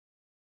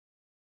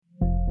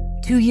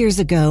2 years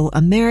ago,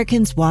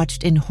 Americans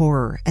watched in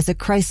horror as a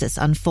crisis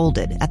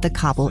unfolded at the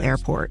Kabul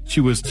airport.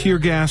 She was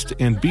tear-gassed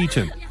and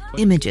beaten.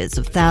 Images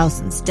of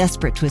thousands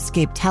desperate to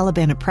escape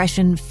Taliban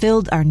oppression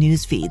filled our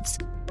news feeds.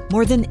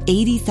 More than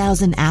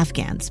 80,000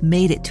 Afghans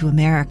made it to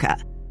America.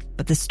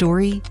 But the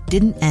story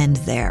didn't end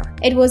there.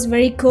 It was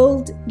very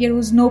cold. There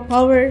was no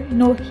power,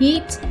 no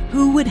heat.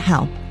 Who would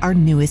help our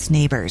newest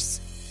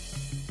neighbors?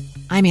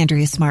 I'm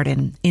Andrea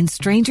Smartin. In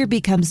Stranger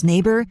Becomes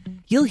Neighbor,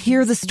 you'll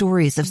hear the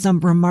stories of some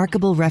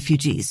remarkable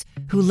refugees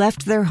who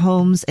left their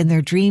homes and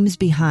their dreams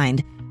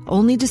behind,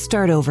 only to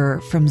start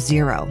over from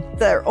zero.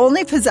 Their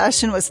only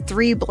possession was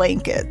 3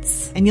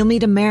 blankets. And you'll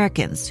meet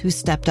Americans who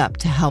stepped up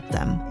to help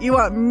them. You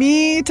want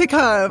me to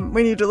come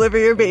when you deliver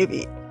your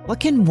baby. What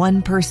can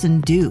one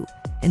person do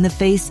in the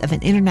face of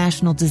an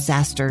international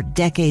disaster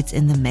decades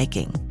in the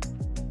making?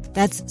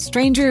 That's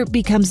Stranger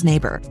Becomes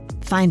Neighbor.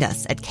 Find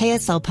us at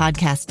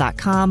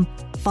kslpodcast.com.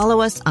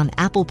 Follow us on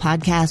Apple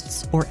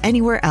Podcasts or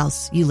anywhere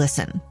else you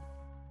listen.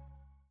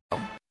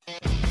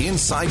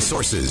 Inside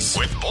Sources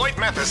with Boyd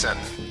Matheson.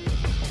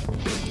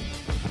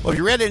 Well, if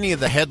you read any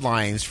of the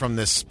headlines from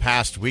this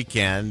past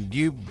weekend,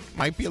 you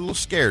might be a little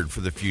scared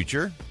for the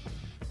future.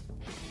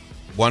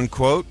 One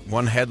quote,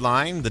 one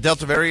headline, the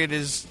Delta variant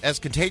is as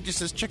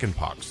contagious as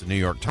chickenpox, the New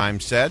York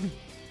Times said.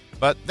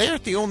 But they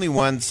aren't the only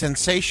ones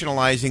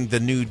sensationalizing the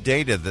new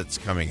data that's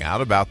coming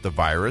out about the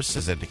virus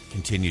as it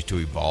continues to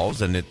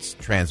evolve and its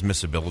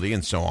transmissibility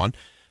and so on.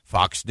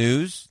 Fox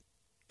News,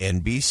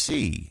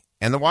 NBC,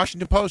 and the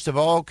Washington Post have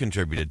all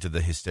contributed to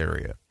the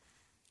hysteria.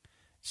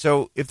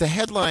 So if the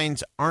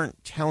headlines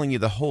aren't telling you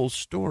the whole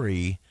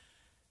story,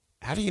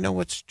 how do you know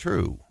what's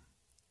true?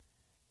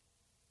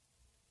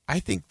 I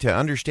think to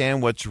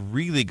understand what's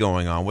really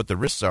going on, what the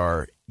risks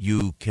are,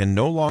 you can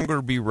no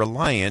longer be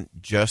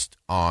reliant just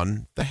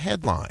on the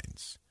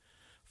headlines.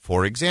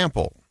 For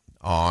example,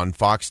 on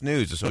Fox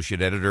News,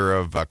 associate editor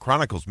of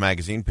Chronicles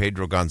magazine,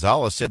 Pedro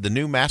Gonzalez, said the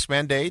new mask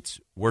mandates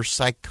were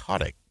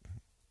psychotic.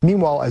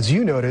 Meanwhile, as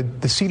you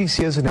noted, the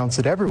CDC has announced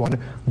that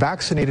everyone,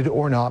 vaccinated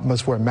or not,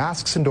 must wear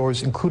masks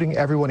indoors, including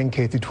everyone in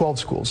K-12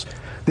 schools.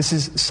 This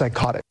is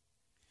psychotic.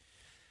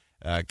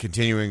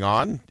 Continuing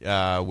on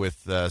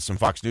with some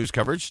Fox News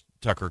coverage,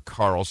 Tucker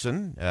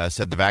Carlson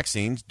said the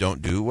vaccines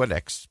don't do what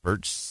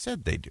experts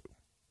said they do.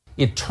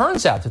 It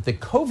turns out that the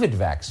COVID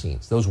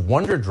vaccines, those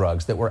wonder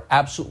drugs that were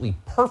absolutely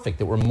perfect,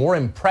 that were more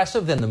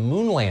impressive than the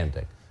moon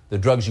landing, the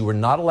drugs you were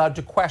not allowed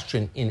to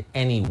question in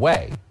any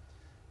way,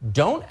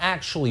 don't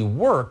actually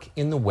work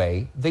in the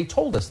way they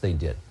told us they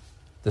did.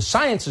 The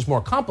science is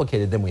more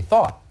complicated than we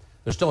thought.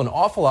 There's still an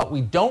awful lot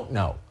we don't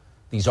know.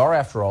 These are,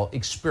 after all,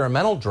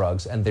 experimental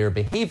drugs, and they're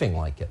behaving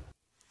like it.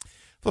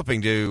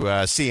 Flipping to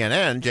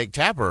CNN, Jake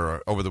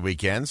Tapper over the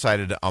weekend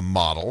cited a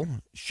model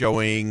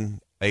showing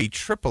a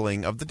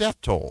tripling of the death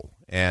toll.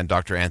 And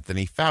Dr.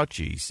 Anthony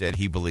Fauci said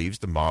he believes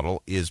the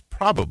model is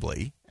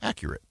probably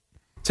accurate.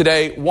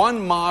 Today,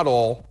 one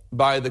model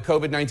by the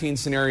COVID-19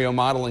 Scenario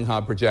Modeling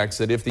Hub projects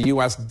that if the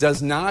U.S.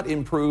 does not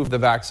improve the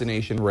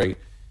vaccination rate,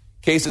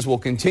 cases will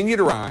continue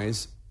to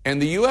rise, and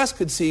the U.S.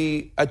 could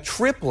see a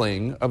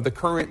tripling of the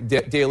current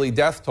daily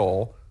death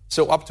toll,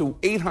 so up to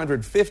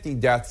 850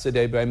 deaths a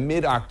day by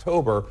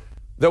mid-October,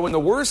 though in the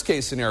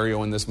worst-case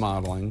scenario in this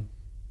modeling,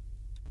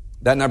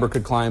 that number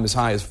could climb as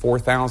high as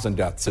 4,000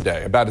 deaths a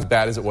day, about as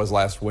bad as it was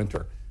last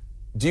winter.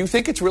 Do you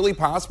think it's really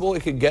possible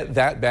it could get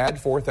that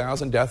bad,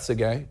 4,000 deaths a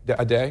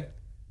day?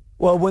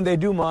 Well, when they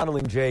do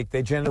modeling, Jake,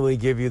 they generally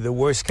give you the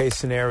worst-case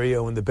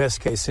scenario and the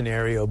best-case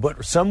scenario.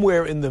 But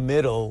somewhere in the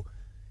middle,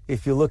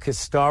 if you look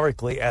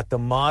historically at the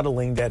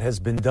modeling that has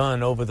been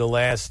done over the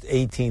last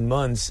 18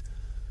 months,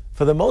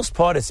 for the most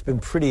part, it's been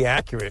pretty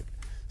accurate.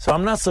 So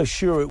I'm not so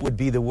sure it would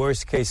be the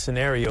worst-case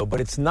scenario,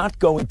 but it's not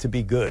going to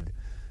be good.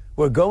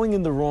 We're going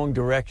in the wrong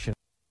direction.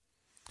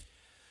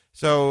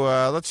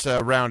 So let's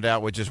round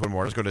out with just one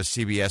more. Let's go to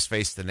CBS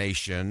Face the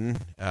Nation.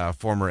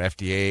 Former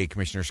FDA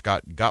Commissioner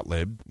Scott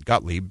Gottlieb,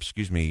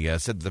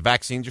 said the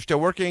vaccines are still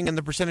working and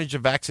the percentage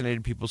of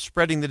vaccinated people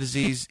spreading the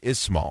disease is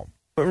small.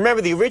 But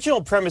remember, the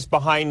original premise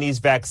behind these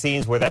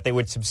vaccines were that they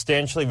would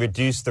substantially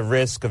reduce the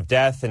risk of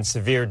death and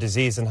severe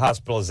disease and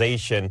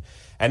hospitalization.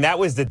 And that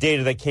was the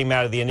data that came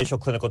out of the initial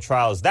clinical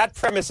trials. That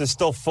premise is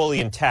still fully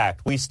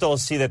intact. We still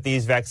see that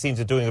these vaccines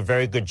are doing a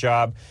very good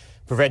job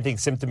preventing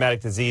symptomatic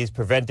disease,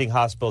 preventing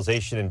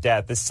hospitalization and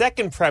death. The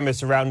second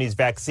premise around these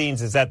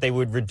vaccines is that they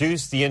would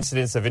reduce the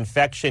incidence of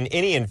infection,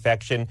 any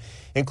infection,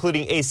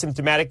 including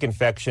asymptomatic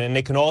infection, and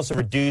they can also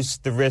reduce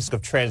the risk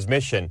of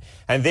transmission.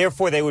 And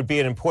therefore, they would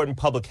be an important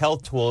public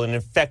health tool in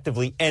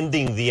effectively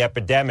ending the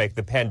epidemic,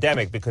 the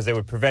pandemic, because they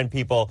would prevent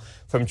people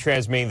from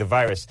transmitting the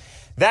virus.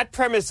 That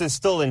premise is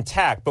still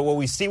intact, but what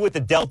we see with the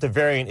Delta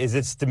variant is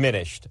it's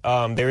diminished.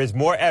 There is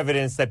more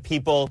evidence that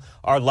people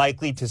are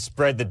likely to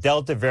spread the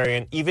Delta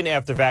variant even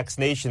after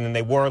vaccination than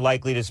they were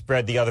likely to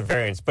spread the other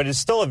variants. But it's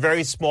still a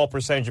very small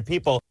percentage of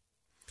people.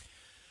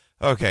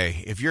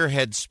 Okay, if your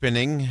head's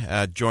spinning,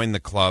 join the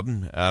club.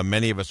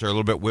 Many of us are a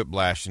little bit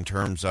whiplash in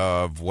terms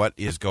of what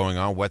is going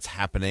on, what's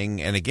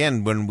happening. And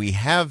again, when we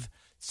have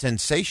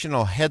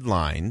sensational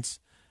headlines,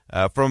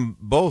 from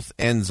both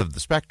ends of the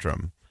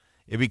spectrum,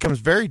 it becomes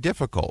very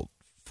difficult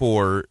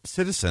for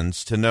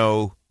citizens to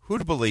know who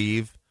to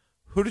believe,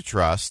 who to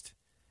trust,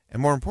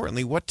 and more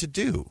importantly, what to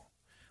do.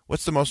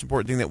 What's the most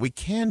important thing that we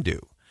can do?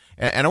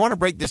 And I want to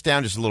break this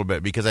down just a little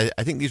bit because I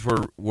think these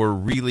were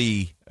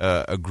really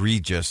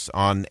egregious.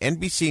 On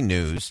NBC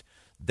News,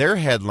 their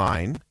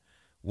headline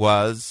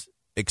was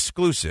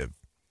exclusive.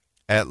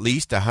 At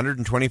least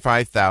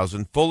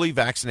 125,000 fully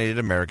vaccinated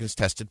Americans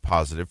tested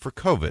positive for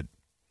COVID.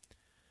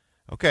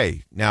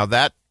 Okay, now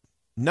that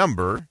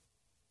number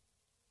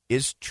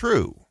is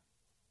true.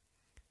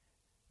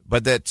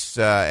 But that's,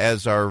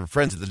 as our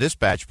friends at the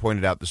Dispatch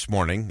pointed out this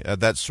morning,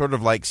 that's sort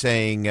of like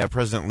saying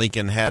President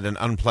Lincoln had an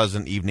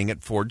unpleasant evening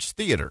at Ford's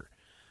Theater.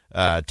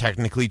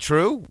 Technically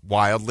true,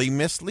 wildly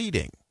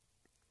misleading.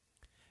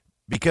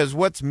 Because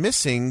what's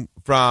missing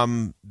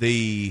from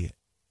the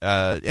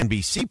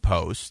NBC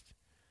Post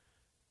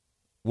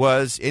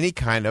was any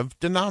kind of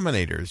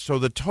denominators. So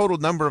the total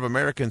number of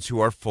Americans who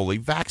are fully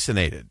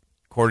vaccinated,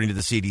 according to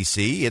the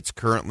CDC, it's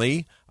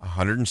currently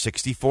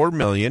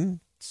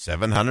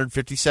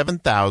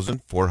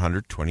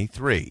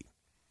 164,757,423.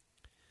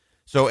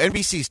 So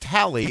NBC's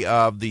tally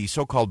of the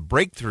so-called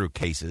breakthrough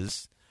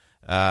cases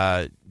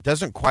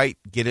doesn't quite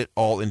get it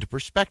all into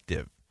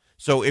perspective.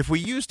 So if we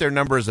use their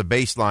number as a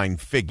baseline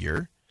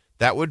figure,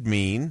 that would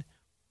mean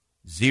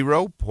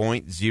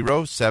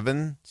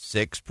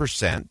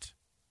 0.076%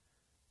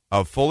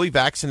 of fully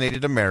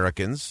vaccinated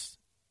Americans,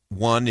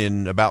 one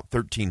in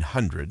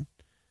 1,300,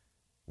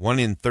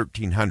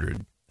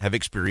 have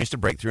experienced a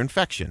breakthrough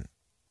infection.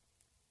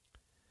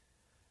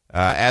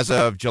 As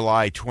of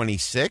July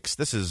 26,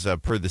 this is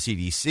per the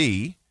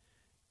CDC,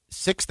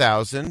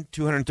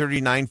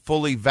 6,239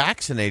 fully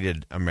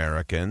vaccinated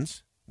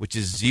Americans, which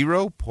is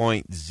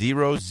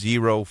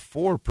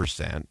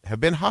 0.004%,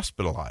 have been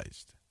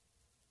hospitalized.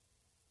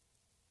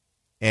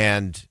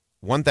 And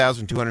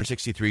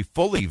 1,263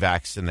 fully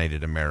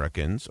vaccinated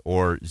Americans,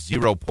 or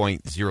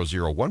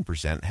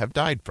 0.001%, have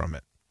died from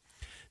it.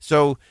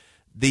 So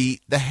the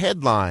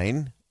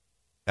headline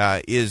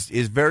is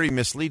very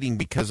misleading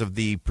because of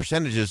the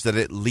percentages that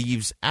it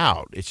leaves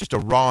out. It's just a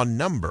raw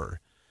number.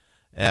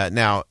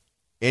 Now,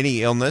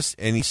 any illness,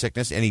 any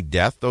sickness, any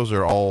death, those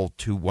are all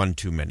one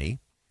too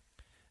many.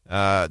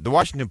 The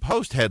Washington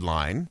Post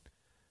headline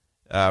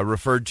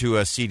referred to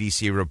a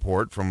CDC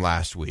report from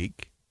last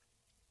week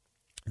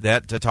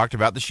that talked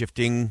about the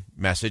shifting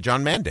message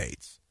on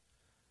mandates.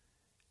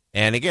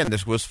 And again,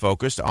 this was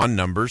focused on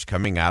numbers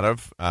coming out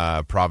of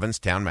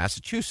Provincetown,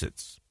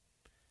 Massachusetts.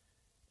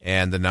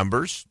 And the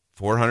numbers,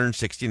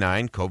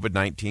 469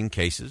 COVID-19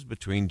 cases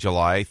between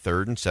July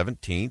 3rd and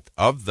 17th.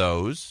 Of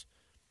those,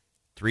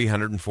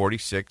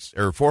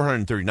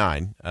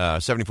 439,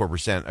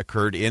 74%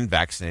 occurred in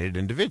vaccinated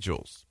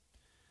individuals.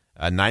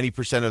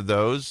 90% of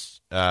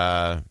those,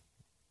 the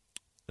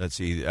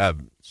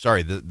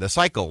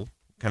cycle,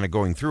 kind of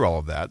going through all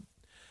of that,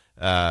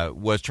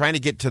 was trying to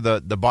get to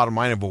the bottom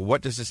line of, well,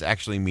 what does this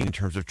actually mean in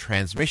terms of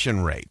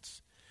transmission rates?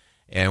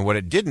 And what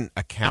it didn't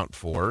account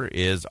for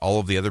is all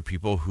of the other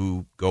people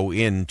who go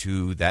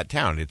into that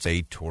town. It's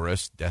a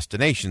tourist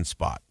destination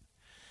spot.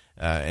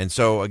 And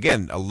so,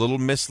 again, a little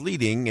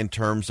misleading in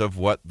terms of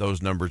what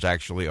those numbers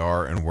actually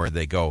are and where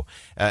they go.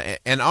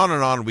 And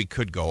on we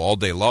could go all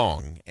day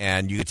long.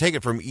 And you could take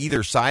it from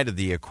either side of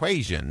the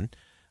equation,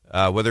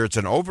 whether it's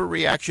an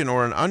overreaction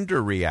or an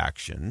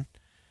underreaction.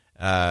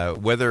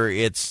 Whether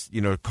it's,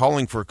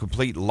 calling for a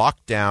complete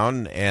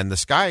lockdown and the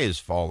sky is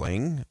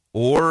falling,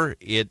 or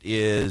it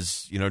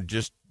is,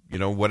 just,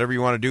 whatever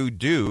you want to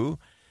do,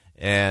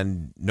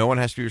 and no one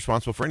has to be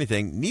responsible for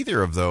anything.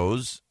 Neither of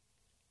those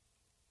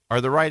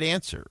are the right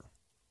answer.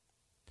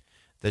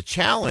 The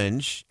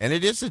challenge, and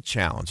it is a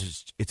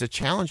challenge, it's a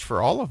challenge for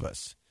all of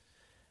us,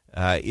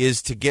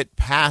 is to get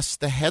past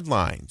the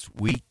headlines.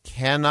 We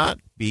cannot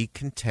be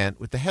content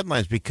with the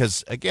headlines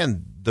because,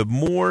 again, the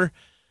more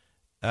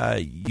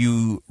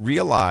you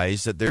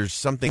realize that there's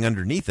something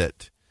underneath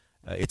it,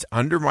 it's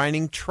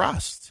undermining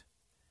trust.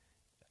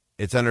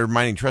 It's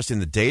undermining trust in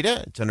the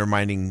data. It's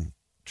undermining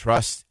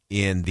trust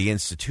in the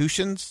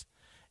institutions.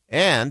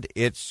 And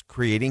it's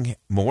creating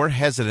more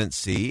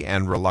hesitancy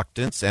and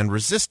reluctance and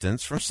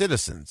resistance from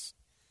citizens.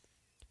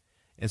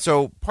 And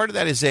so part of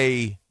that is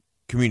a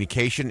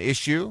communication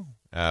issue.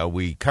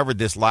 We covered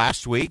this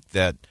last week,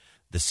 that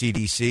the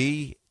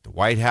CDC, the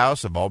White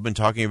House have all been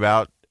talking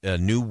about a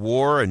new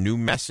war, a new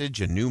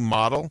message, a new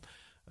model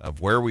of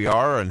where we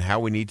are and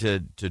how we need to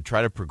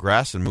try to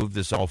progress and move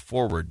this all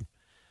forward.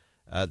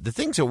 The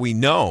things that we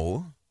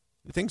know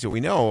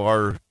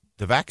are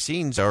the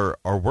vaccines are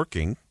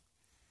working,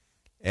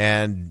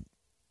 and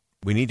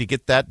we need to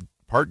get that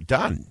part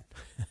done.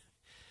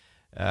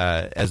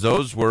 As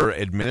those were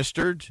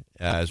administered,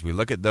 as we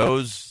look at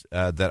those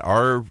that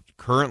are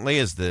currently,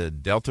 as the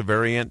Delta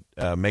variant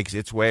makes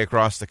its way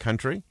across the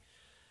country,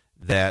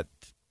 that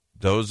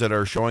those that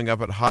are showing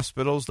up at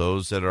hospitals,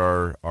 those that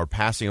are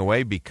passing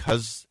away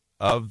because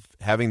of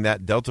having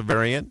that Delta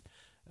variant,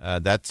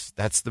 that's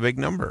the big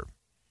number.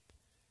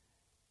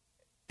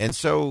 And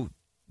so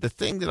the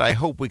thing that I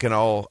hope we can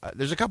all,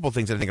 there's a couple of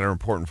things I think are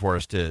important for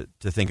us to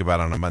think about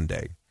on a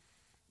Monday.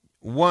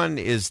 One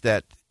is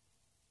that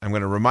I'm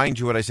going to remind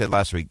you what I said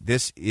last week.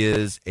 This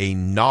is a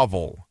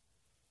novel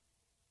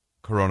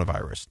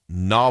coronavirus,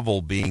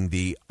 novel being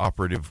the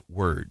operative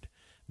word,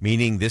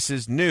 meaning this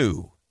is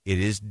new, it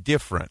is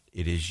different,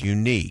 it is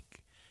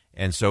unique.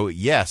 And so,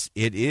 yes,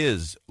 it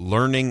is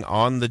learning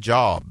on the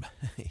job.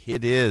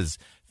 It is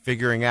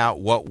figuring out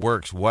what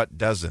works, what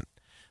doesn't.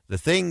 The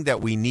thing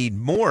that we need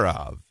more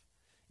of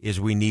is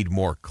we need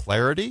more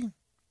clarity.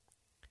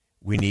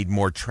 We need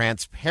more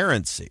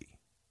transparency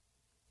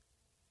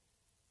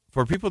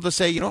for people to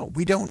say,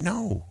 we don't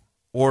know,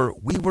 or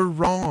we were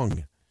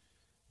wrong.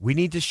 We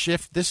need to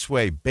shift this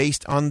way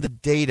based on the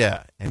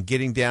data and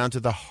getting down to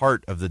the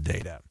heart of the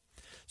data.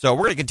 So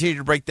we're going to continue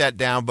to break that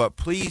down, but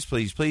please,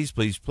 please, please,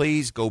 please,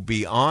 please go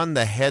beyond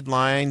the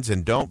headlines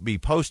and don't be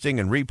posting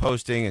and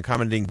reposting and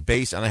commenting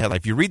based on a headline.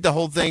 If you read the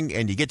whole thing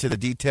and you get to the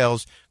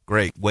details,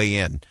 great, weigh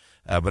in.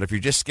 But if you're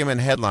just skimming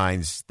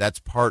headlines, that's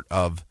part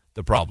of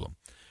the problem.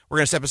 We're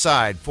going to step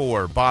aside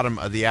for bottom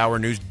of the hour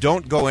news.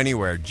 Don't go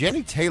anywhere.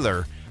 Jenny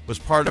Taylor was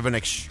part of an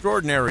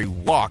extraordinary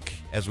walk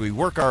as we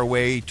work our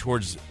way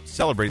towards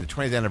celebrating the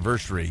 20th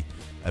anniversary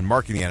and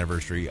marking the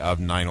anniversary of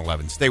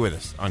 9/11. Stay with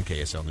us on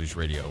KSL News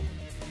Radio.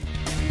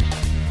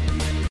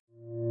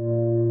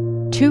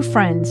 Two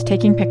friends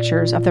taking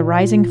pictures of the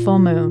rising full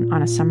moon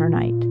on a summer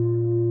night.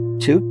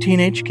 Two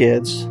teenage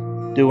kids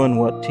doing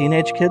what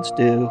teenage kids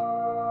do.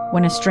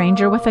 When a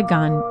stranger with a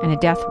gun and a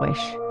death wish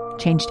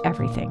changed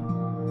everything.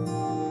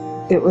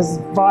 It was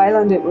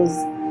violent, it was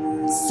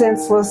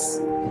senseless,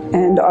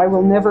 and I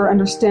will never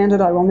understand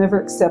it, I will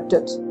never accept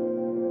it.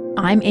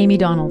 I'm Amy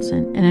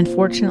Donaldson, and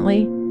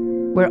unfortunately,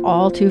 we're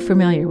all too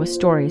familiar with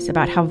stories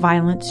about how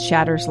violence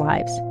shatters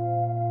lives.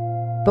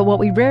 But what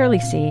we rarely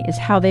see is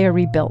how they are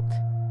rebuilt.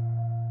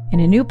 In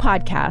a new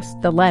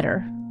podcast, The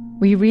Letter,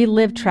 we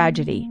relive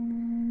tragedy,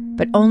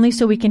 but only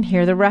so we can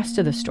hear the rest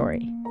of the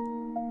story.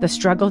 The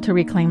struggle to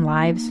reclaim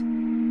lives,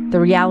 the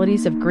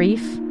realities of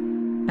grief,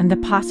 and the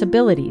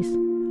possibilities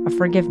of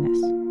forgiveness.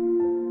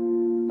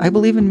 I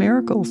believe in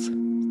miracles.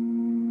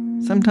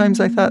 Sometimes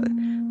I thought,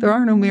 there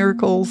are no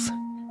miracles.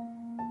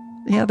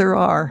 Yeah, there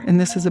are, and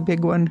this is a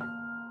big one.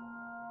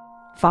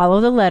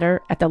 Follow The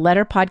Letter at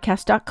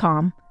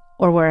theletterpodcast.com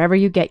or wherever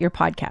you get your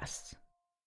podcasts.